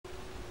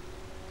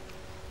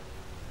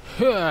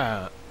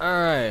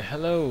Alright,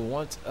 hello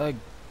once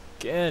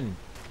again.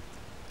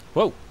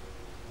 Whoa!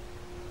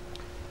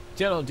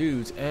 Gentle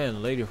dudes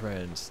and lady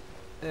friends.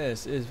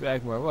 This is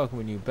Bagmore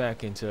welcoming you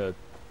back into...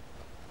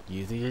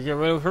 You think you're getting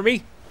ready for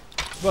me?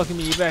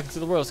 Welcoming you back into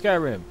the world of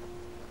Skyrim.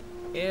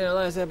 In our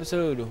last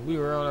episode, we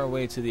were on our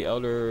way to the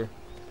Eldergleam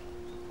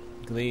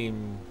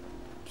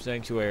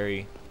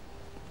Sanctuary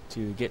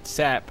to get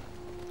sap.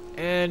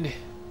 And...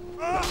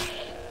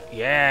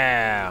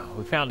 yeah!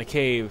 We found a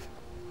cave.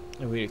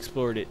 And we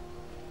explored it.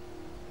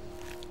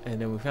 And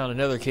then we found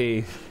another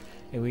cave,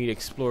 and we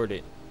explored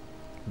it.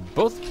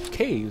 Both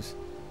caves,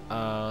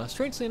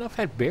 strangely enough,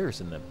 had bears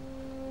in them.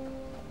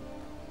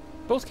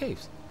 Both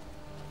caves.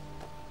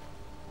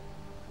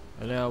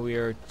 And now we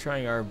are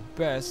trying our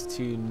best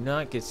to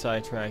not get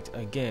sidetracked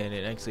again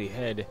and actually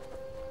head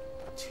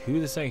to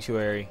the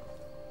sanctuary.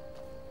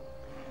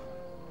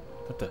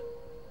 What the?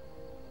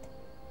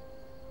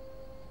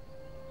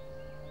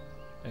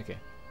 Okay.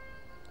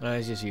 No,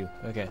 it's just you.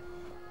 Okay.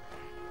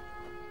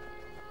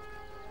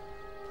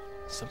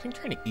 Something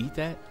trying to eat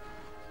that?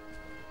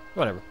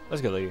 Whatever.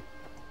 Let's go, Lydia.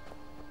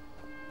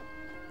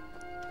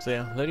 So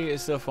yeah, Lydia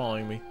is still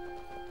following me.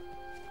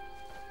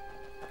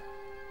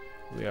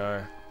 We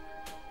are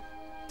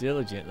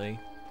diligently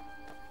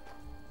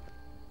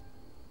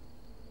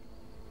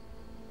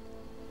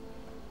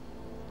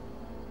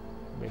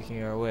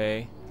making our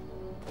way.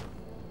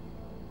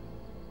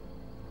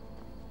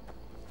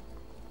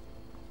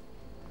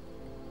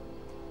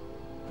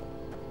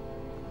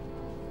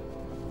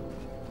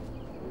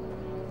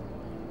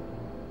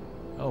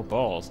 Oh,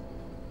 balls.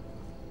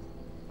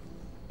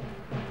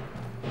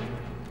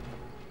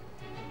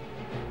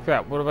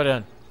 Crap, what have I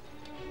done?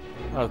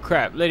 Oh,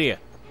 crap, Lydia.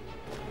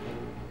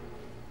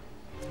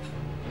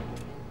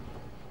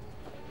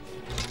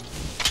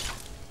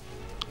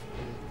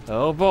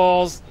 Oh,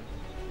 balls.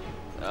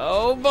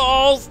 Oh,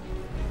 balls.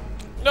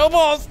 No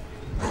balls.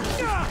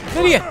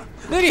 Lydia,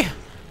 Lydia.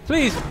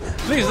 Please,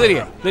 please,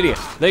 Lydia, Lydia,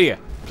 Lydia.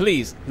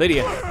 Please,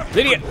 Lydia,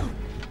 Lydia,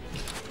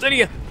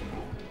 Lydia.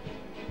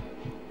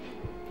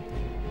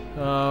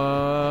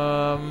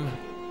 Um,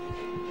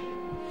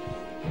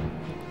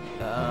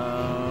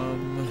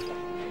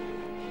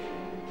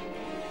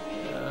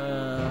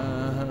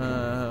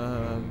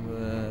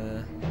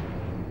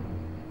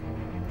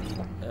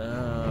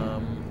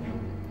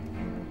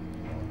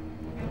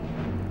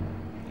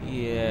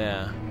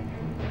 yeah.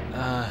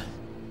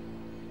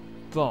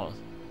 Balls.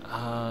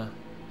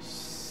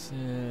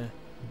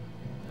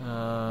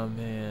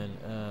 Man.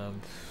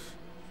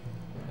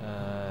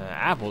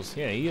 Apples.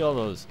 Yeah, eat all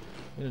those.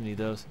 We don't need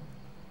those.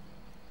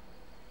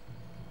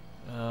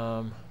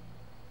 God,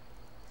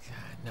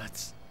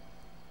 nuts.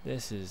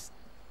 This is...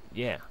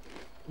 yeah.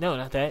 No,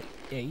 not that.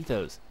 Yeah, eat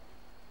those.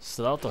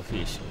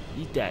 Slaughterfish.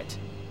 Eat that.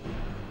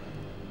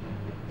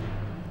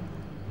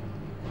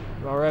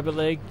 Raw rabbit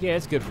leg. Yeah,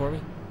 it's good for me.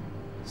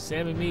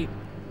 Salmon meat.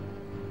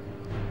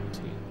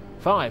 2,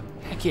 5.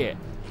 Heck yeah.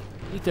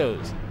 Eat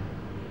those.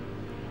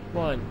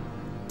 1,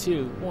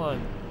 2, 1,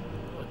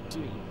 1,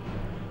 2.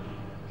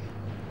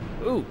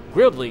 Ooh,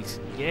 grilled leeks.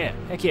 Yeah,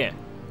 heck yeah.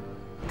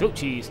 Goat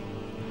cheese.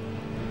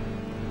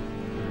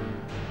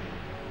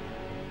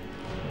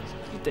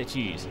 Eat that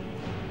cheese.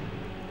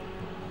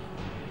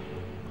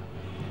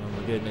 Oh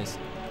my goodness.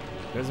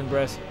 Raisin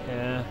breast.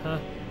 Uh-huh.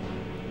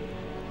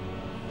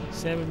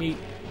 Salmon meat.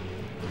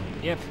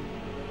 Yep.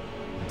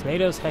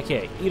 Tomatoes. Heck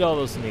yeah. Eat all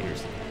those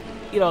tomatoes.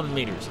 Eat all the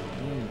tomatoes.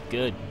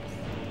 Good.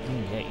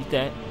 Yeah, eat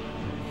that.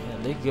 Yeah,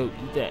 there you go.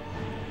 Eat that.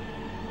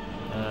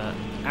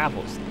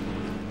 Apples.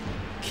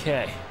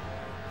 Okay.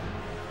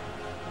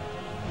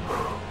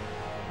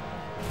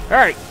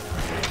 Alright.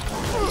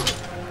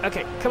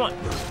 Okay, come on.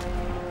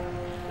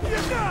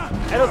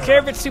 I don't care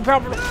if it's too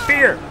powerful.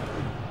 Fear!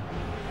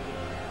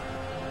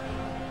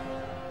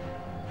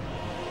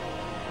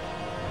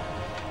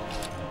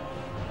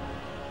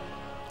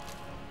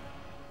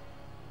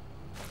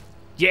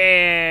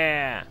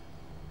 Yeah!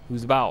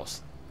 Who's the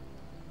boss?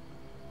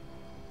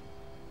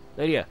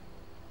 Lydia.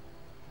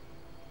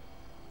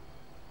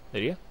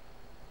 Lydia?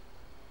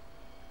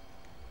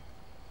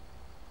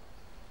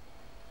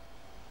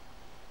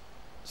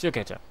 She'll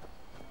catch up.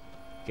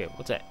 Okay,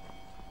 what's that?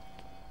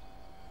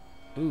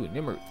 Ooh,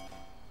 Nimrod.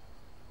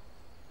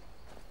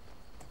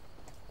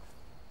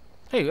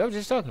 Hey, I was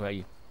just talking about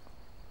you.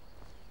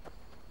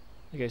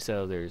 Okay,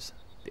 so there's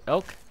the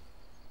elk.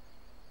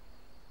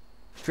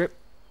 Strip.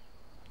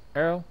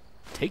 Arrow.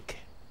 Take.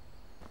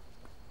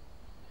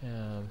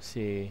 Let's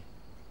see.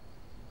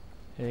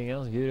 Anything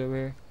else good over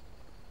here?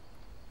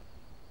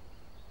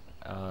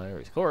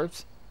 There's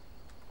corpse.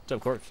 What's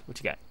up, corpse? What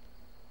you got?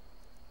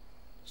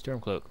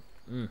 Stormcloak.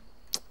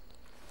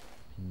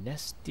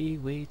 Nasty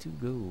way to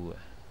go.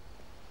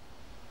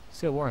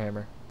 Still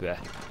Warhammer. Bleh.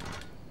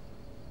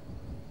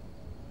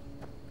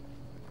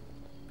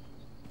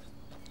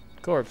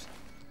 Corpse.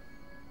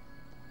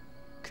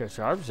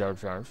 Sharps.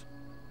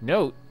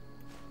 Note.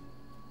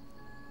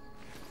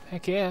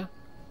 Heck yeah.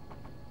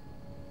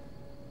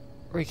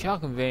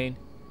 Recalcum vein.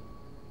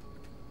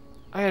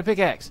 I got a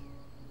pickaxe.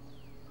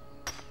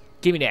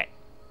 Give me that.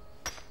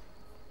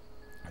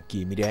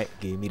 Give me that.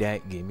 Give me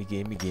that. Give me,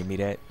 give me, give me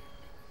that.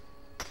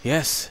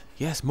 Yes.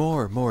 Yes,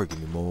 more. More.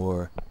 Give me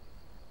more.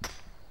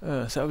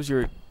 So how was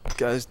your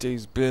guys'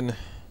 days been?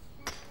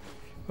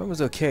 Mine was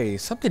okay.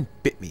 Something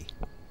bit me.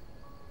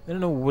 I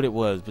don't know what it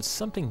was, but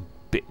something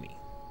bit me.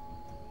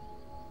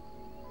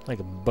 Like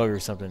a bug or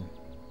something.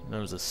 And I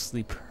was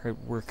asleep at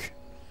work.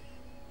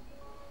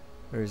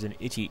 There's an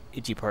itchy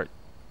part.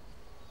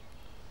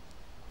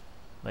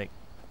 Like,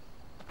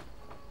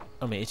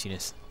 oh, my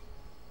itchiness.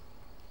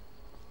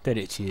 That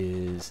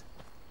itches.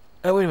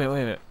 Oh, wait a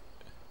minute.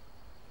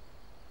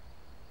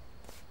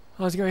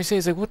 I was going to say,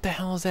 it's like, what the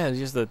hell is that? It's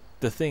just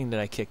the thing that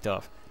I kicked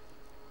off.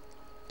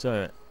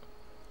 So,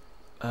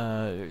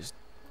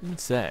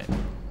 what's that?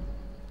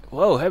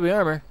 Whoa, heavy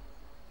armor.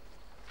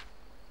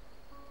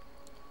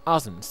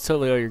 Awesome, it's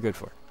totally all you're good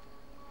for.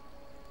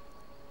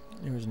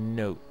 There was a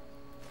note.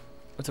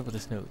 What's up with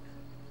this note?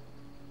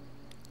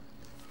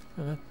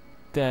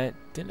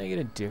 Didn't I get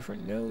a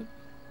different note?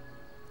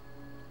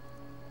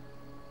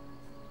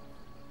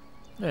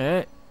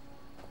 Alright.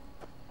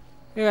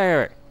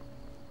 Yeah.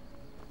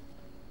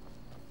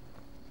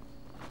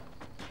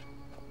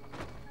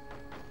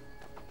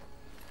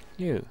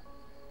 You.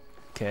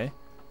 Okay.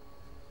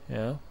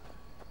 Yeah.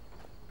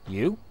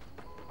 You?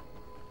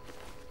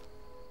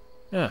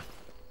 Yeah.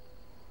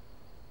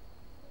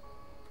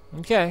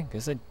 Okay,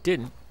 guess I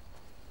didn't.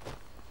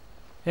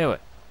 Anyway.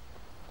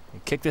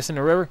 You kick this in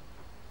the river?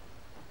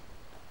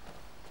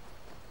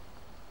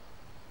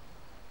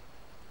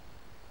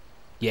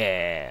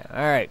 Yeah.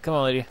 Alright, come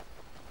on, lady.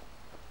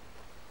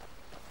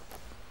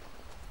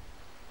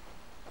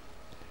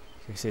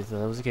 You say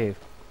that was a cave.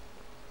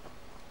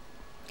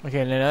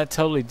 Okay, now that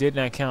totally did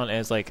not count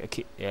as like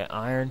a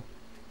iron.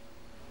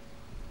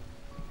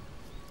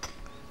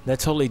 That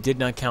totally did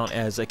not count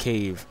as a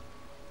cave,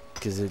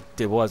 because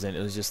it wasn't.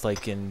 It was just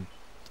like in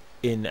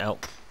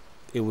out.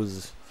 It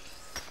was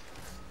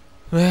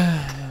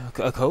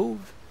a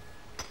cove.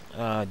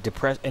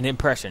 An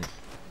impression.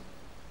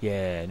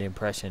 Yeah, an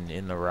impression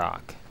in the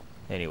rock.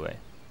 Anyway,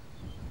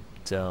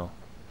 so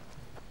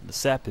the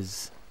sap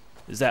is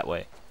that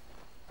way.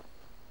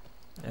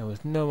 And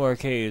with no more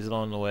caves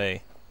along the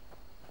way,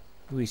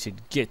 we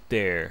should get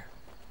there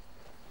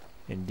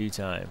in due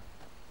time.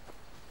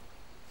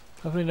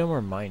 Hopefully no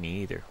more mining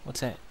either. What's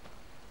that?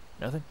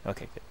 Nothing?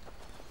 Okay, good.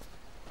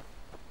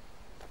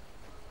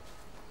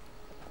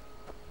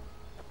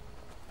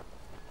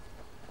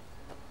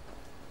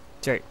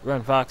 Sorry,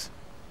 run, fox.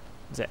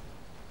 What's that?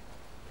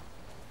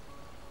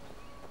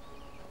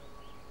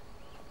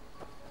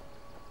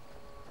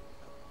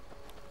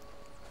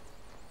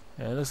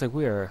 Yeah, it looks like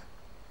we are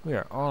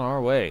on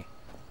our way.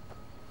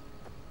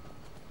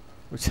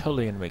 We're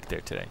totally gonna make it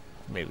there today.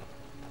 Maybe.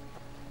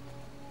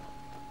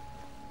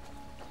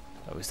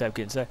 Oh, we stop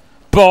getting sad.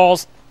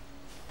 Balls!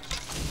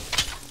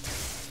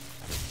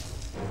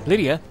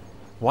 Lydia,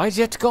 why'd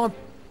you have to go and...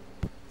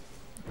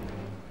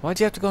 Why'd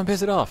you have to go and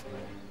piss it off?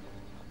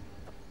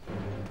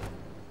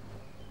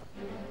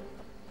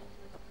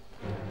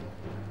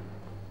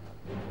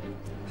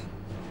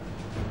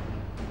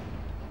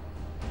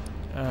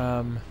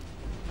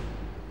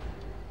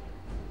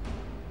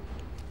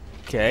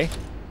 Okay.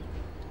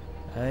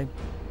 I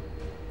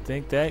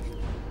think that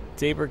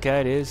saber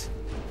cat is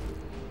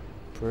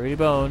pretty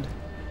boned.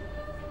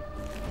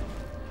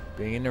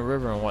 Being in the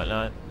river and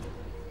whatnot.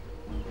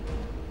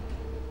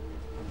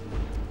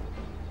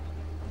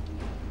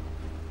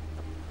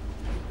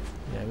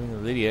 Yeah, I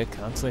mean, Lydia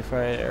constantly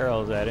fired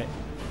arrows at it.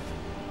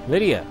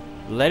 Lydia,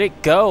 let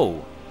it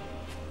go!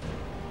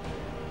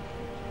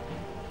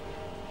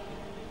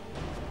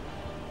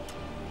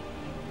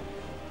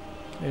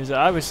 There's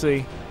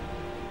obviously...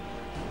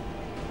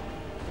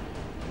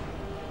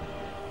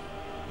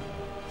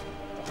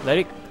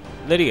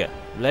 Lydia,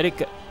 let it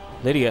go.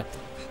 Lydia.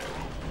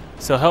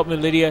 So help me,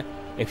 Lydia.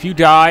 If you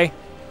die...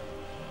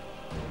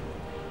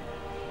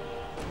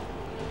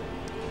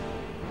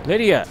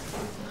 Lydia,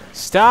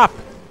 stop!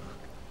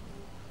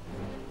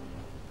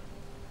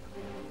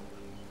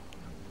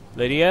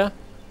 Lydia?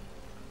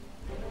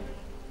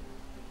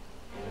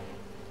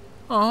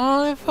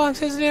 Aw, that fox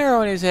has an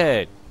arrow in his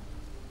head.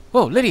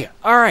 Whoa, Lydia.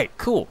 Alright,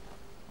 cool.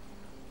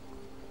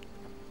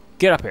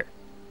 Get up here.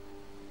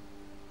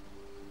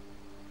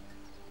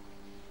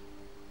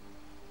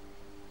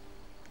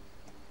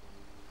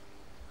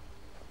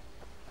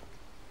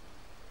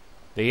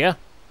 Lydia?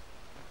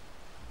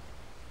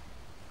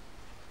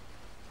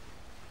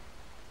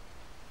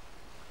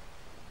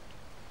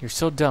 You're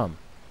so dumb.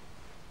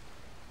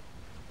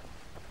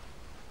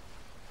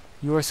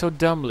 You are so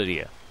dumb,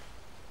 Lydia.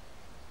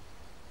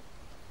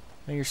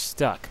 Now you're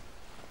stuck.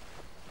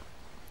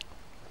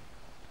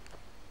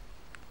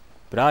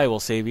 But I will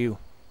save you.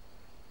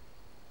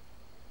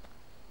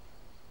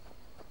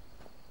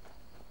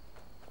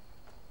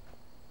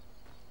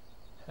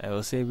 I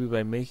will save you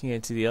by making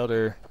it to the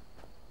Elder...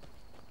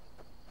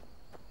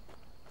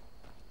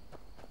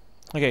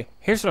 Okay,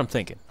 here's what I'm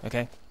thinking,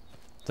 okay?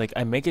 It's like,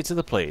 I make it to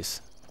the place,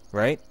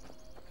 right?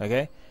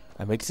 Okay?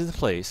 I make it to the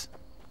place,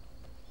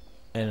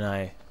 and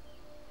I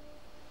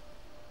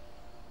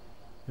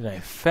When I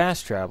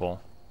fast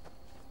travel,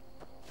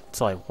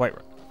 it's like white.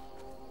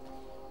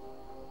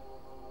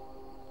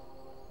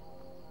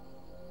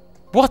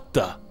 What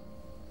the?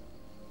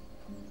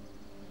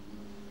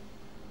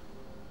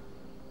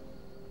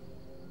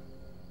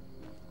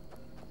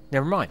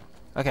 Never mind.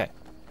 Okay.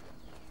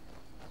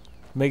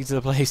 Make it to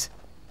the place.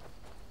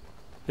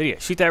 Lydia,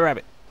 shoot that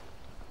rabbit.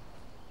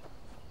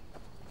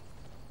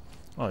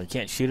 Oh, you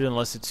can't shoot it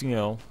unless it's, you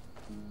know,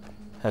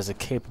 has the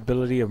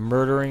capability of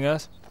murdering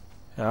us.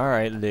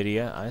 Alright,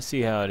 Lydia, I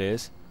see how it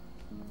is.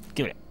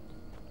 Give me it.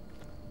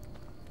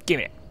 Give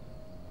me it.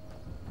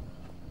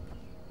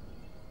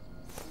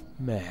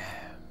 Man.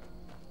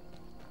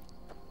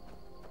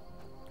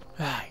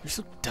 Ah, you're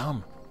so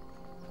dumb.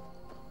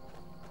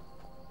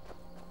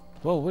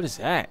 Whoa, what is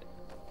that?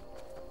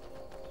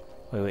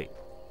 Wait.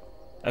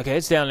 Okay,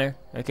 it's down there.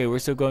 Okay, we're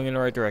still going in the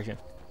right direction.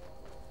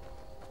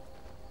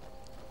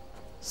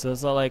 So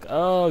it's not like,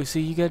 oh,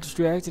 see, you got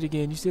distracted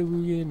again. You said we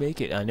were gonna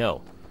make it. I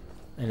know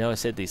I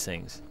said these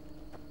things.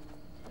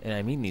 And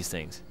I mean these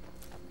things.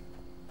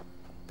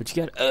 But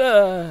you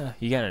gotta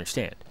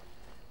understand.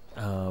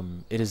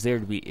 It is there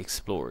to be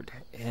explored.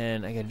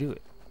 And I gotta do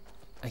it.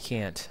 I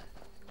can't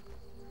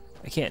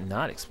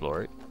not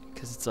explore it.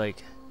 Because it's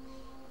like,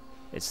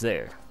 it's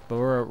there. But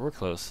we're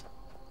close.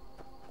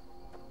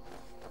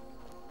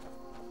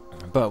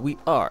 But we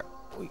are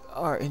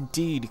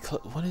indeed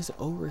what is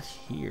over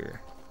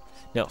here?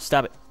 No,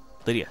 stop it.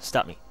 Lydia,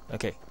 stop me.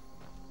 Okay.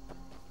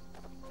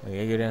 I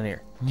gotta go down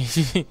here.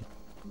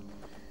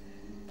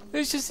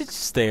 It's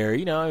just there,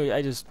 you know.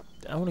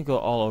 I want to go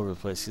all over the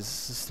place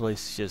because this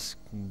place is just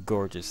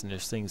gorgeous and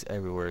there's things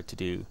everywhere to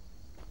do.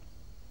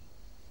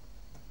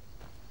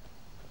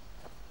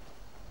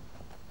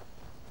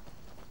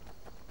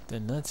 The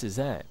nuts is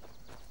that?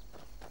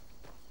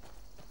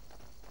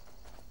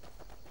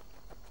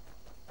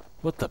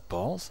 What the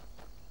balls?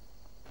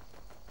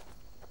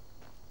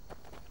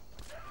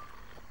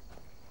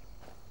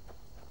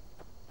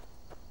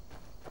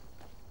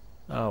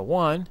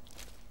 One,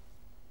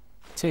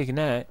 taking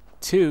that.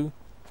 Two,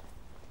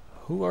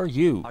 who are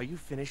you? Are you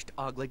finished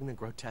ogling the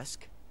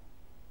grotesque?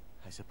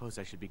 I suppose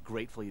I should be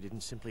grateful you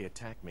didn't simply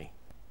attack me.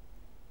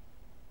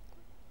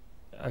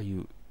 Are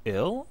you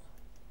ill?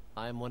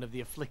 I am one of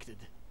the afflicted.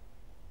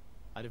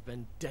 I'd have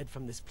been dead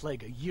from this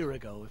plague a year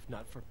ago if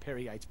not for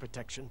Periite's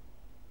protection.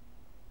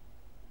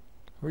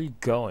 Where are you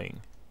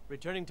going?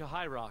 Returning to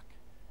High Rock.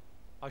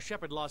 Our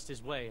shepherd lost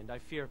his way, and I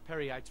fear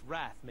Periite's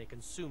wrath may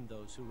consume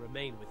those who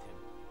remain with him.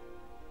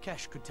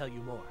 Kesh could tell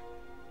you more.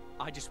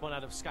 I just want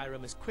out of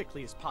Skyrim as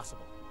quickly as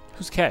possible.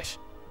 Who's Kesh?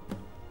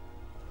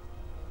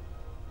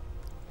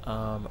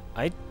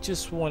 I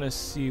just want to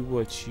see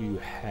what you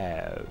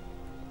have.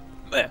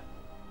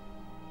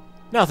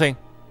 Nothing.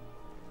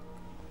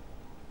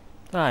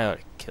 I ought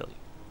to kill you.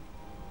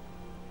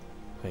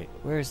 Wait,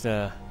 where's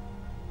the...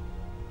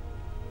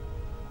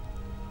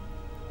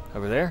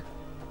 Over there?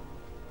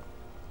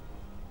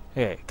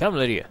 Hey, come,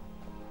 Lydia.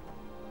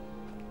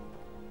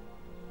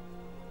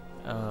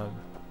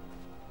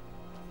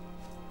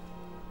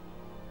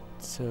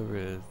 It's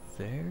over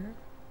there?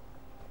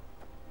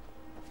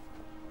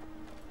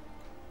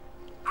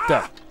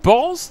 The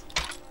balls?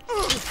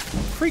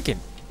 Freaking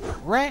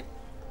rat.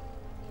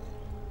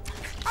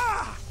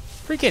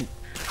 Freaking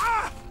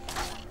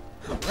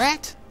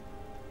rat.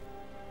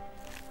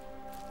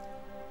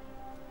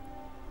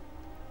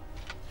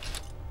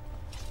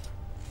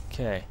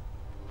 Okay.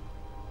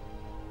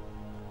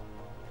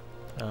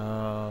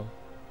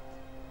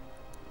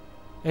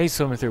 He's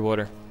swimming through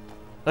water.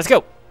 Let's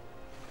go.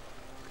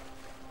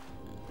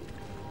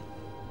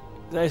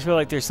 I just feel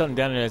like there's something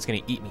down there that's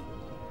gonna eat me.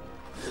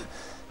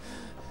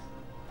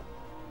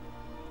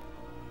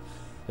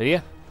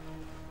 Lydia?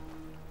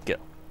 Go.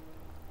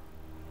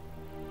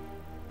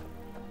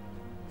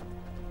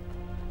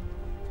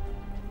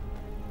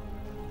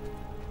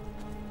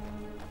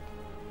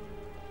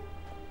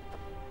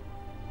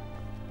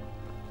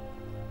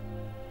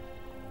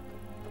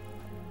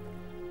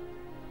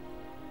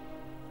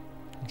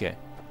 Okay.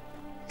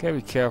 Gotta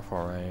be careful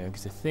right here,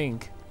 because I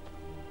think...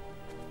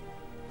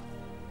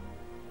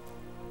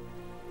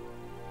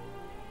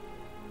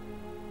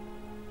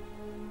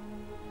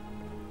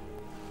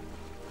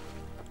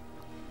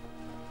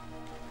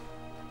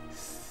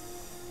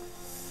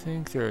 I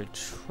think there are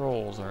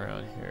trolls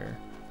around here.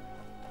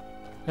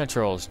 Not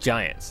trolls,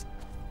 giants.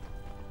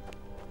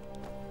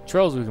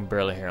 Trolls we can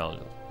barely handle.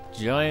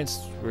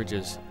 Giants, we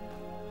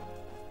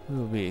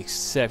will be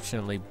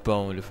exceptionally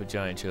boned if a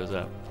giant shows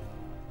up.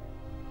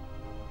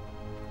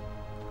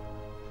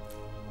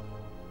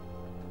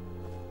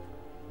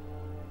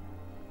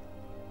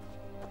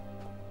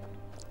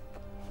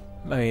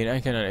 I mean,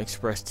 I cannot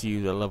express to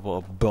you the level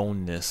of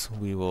boneness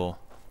we will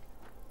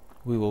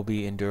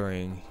be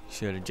enduring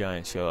should a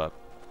giant show up.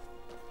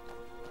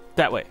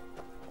 That way.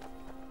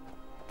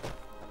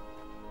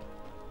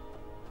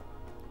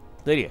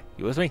 Lydia,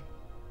 you with me?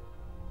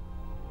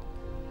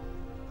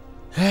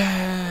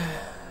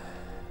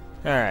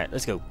 Alright,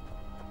 let's go.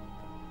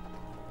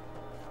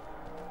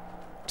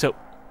 So.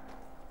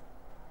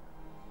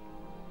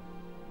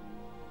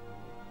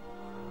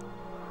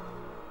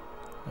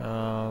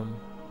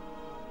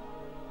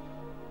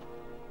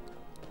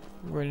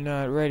 We're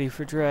not ready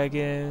for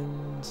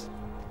dragons.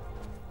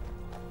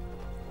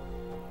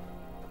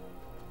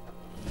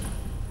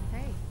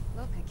 Hey,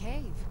 look, a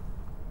cave.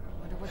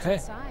 Wonder what's Hey.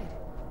 inside.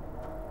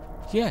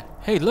 Yeah,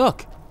 hey,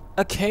 look!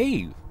 A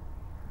cave!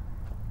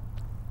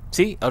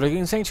 See?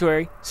 Eldergleam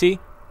Sanctuary. See?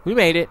 We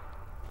made it!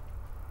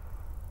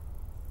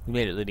 We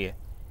made it, Lydia.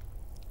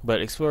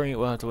 But exploring it,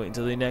 we'll have to wait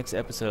until the next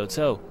episode,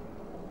 so...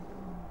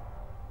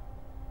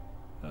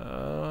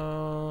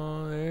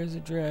 Oh, there's a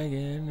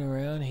dragon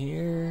around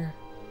here.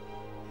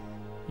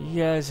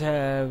 You guys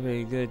have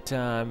a good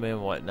time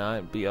and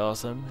whatnot. Be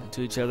awesome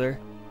to each other.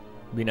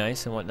 Be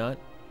nice and whatnot.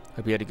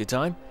 Hope you had a good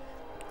time.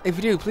 If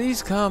you do,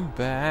 please come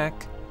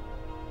back.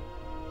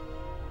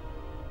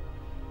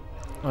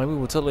 We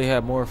will totally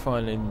have more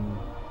fun in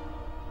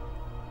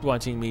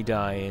watching me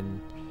die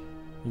and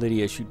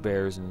Lydia shoot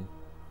bears and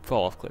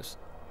fall off cliffs.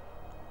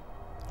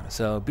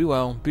 So be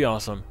well, be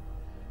awesome.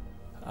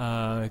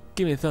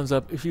 Give me a thumbs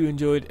up if you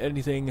enjoyed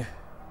anything.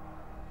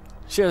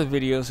 Share the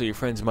video so your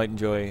friends might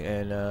enjoy,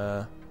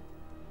 and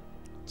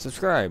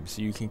subscribe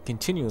so you can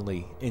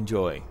continually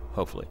enjoy,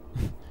 hopefully.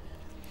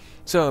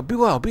 So be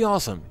well, be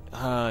awesome.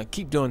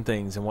 Keep doing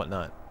things and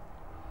whatnot.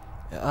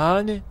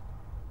 Sorry,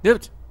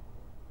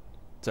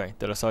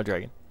 thought I saw a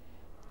dragon.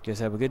 Guys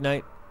have a good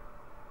night,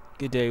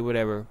 good day,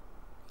 whatever.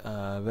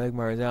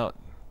 Vegmar is out.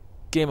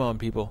 Game on,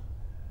 people.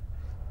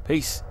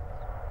 Peace.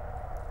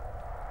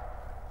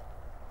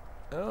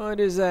 Oh, what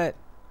is that?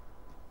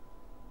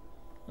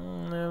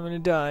 I'm gonna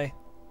die.